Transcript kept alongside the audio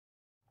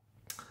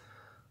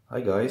Hi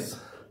guys,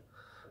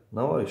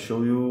 now I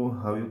show you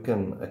how you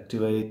can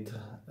activate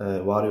a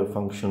vario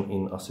function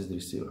in assist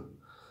receiver.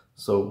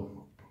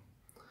 So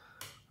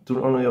turn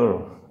on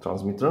your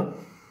transmitter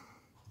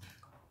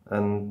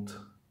and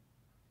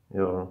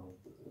your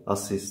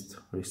assist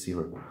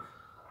receiver.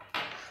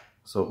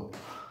 So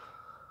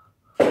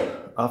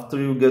after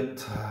you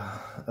get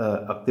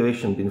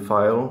activation bin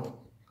file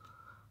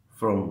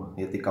from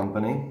JETI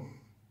company,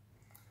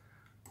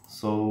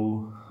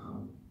 so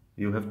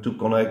you have to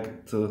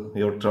connect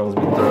your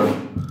transmitter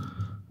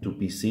to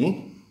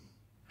PC.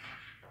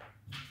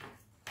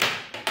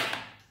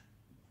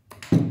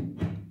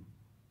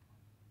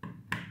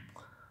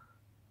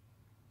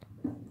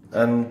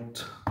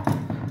 And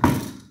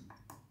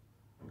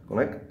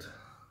connect.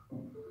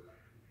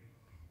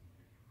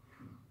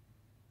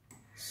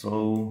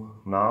 So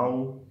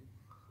now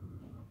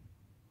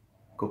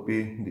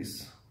copy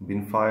this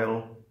bin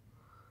file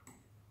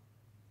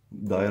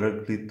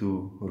directly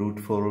to root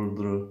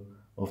folder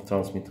of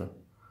transmitter.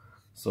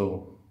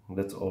 So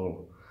that's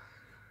all.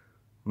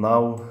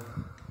 Now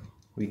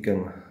we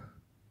can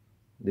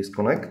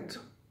disconnect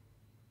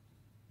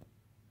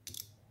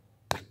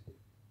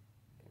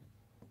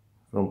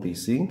from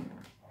PC.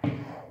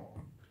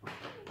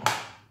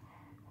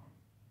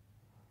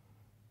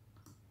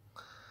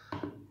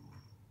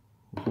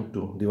 Go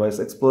to Device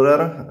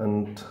Explorer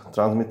and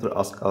transmitter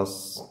asks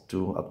us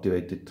to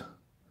activate it.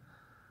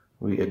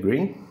 We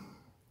agree.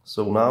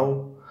 So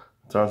now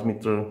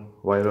transmitter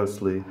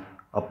wirelessly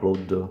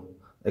upload the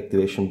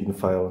activation bin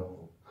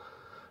file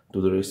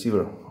to the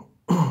receiver.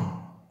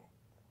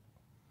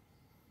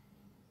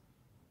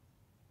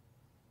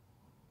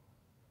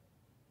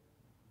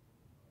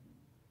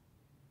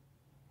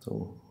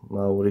 So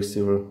now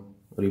receiver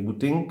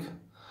rebooting,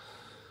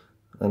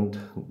 and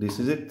this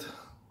is it.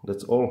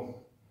 That's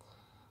all.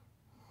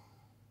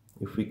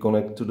 If we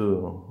connect to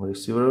the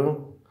receiver,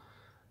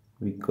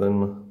 we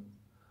can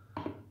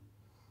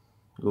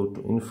go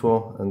to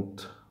info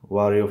and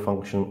vario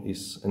function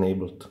is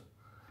enabled.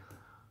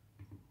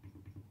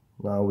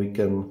 Now we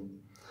can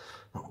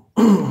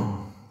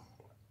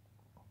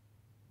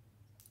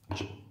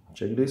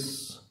check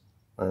this,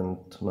 and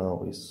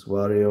now is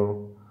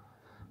vario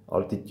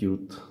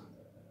altitude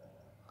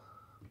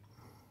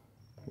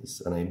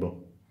is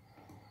enabled.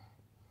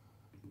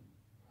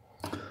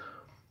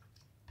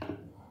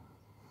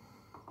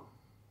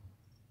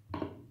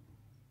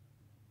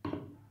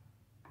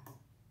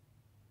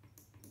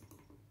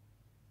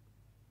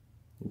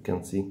 You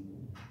can see.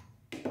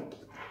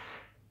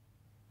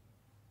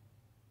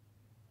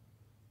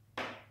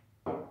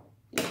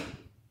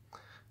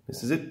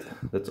 This is it.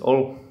 That's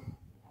all.